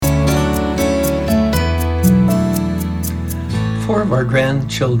of our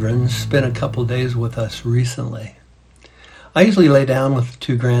grandchildren spent a couple days with us recently. I usually lay down with the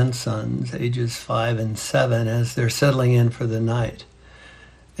two grandsons, ages 5 and 7, as they're settling in for the night.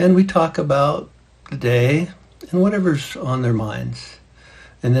 And we talk about the day and whatever's on their minds.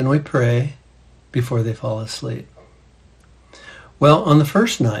 And then we pray before they fall asleep. Well, on the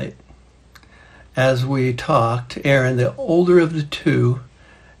first night, as we talked, Aaron, the older of the two,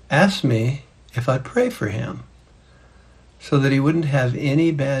 asked me if I'd pray for him so that he wouldn't have any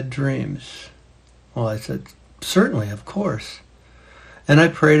bad dreams. Well, I said, certainly, of course. And I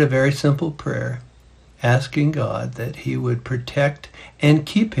prayed a very simple prayer, asking God that he would protect and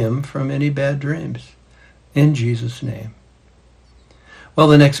keep him from any bad dreams, in Jesus' name. Well,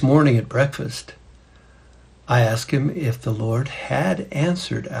 the next morning at breakfast, I asked him if the Lord had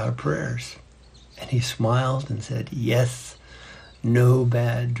answered our prayers. And he smiled and said, yes, no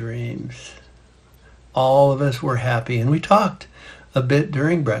bad dreams. All of us were happy, and we talked a bit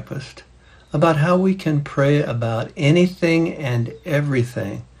during breakfast about how we can pray about anything and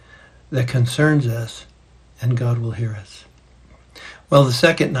everything that concerns us, and God will hear us. Well, the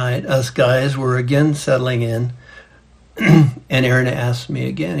second night, us guys were again settling in, and Aaron asked me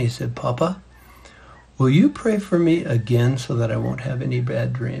again. He said, Papa, will you pray for me again so that I won't have any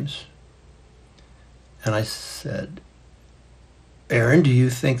bad dreams? And I said, Aaron, do you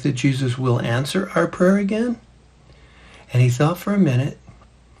think that Jesus will answer our prayer again? And he thought for a minute,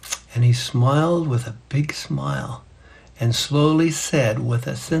 and he smiled with a big smile and slowly said with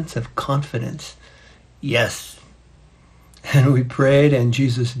a sense of confidence, yes. And we prayed, and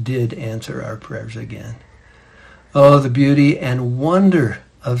Jesus did answer our prayers again. Oh, the beauty and wonder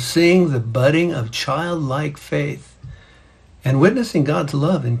of seeing the budding of childlike faith and witnessing God's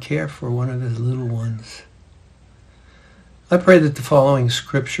love and care for one of his little ones. I pray that the following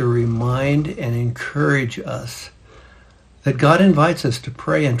scripture remind and encourage us that God invites us to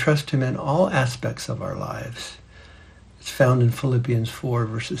pray and trust him in all aspects of our lives. It's found in Philippians 4,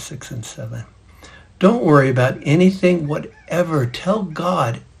 verses 6 and 7. Don't worry about anything, whatever. Tell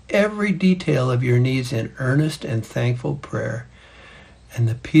God every detail of your needs in earnest and thankful prayer. And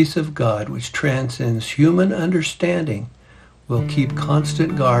the peace of God, which transcends human understanding, will keep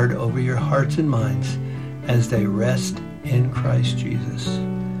constant guard over your hearts and minds as they rest in Christ Jesus.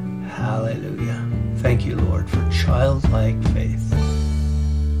 Hallelujah. Thank you, Lord, for childlike faith.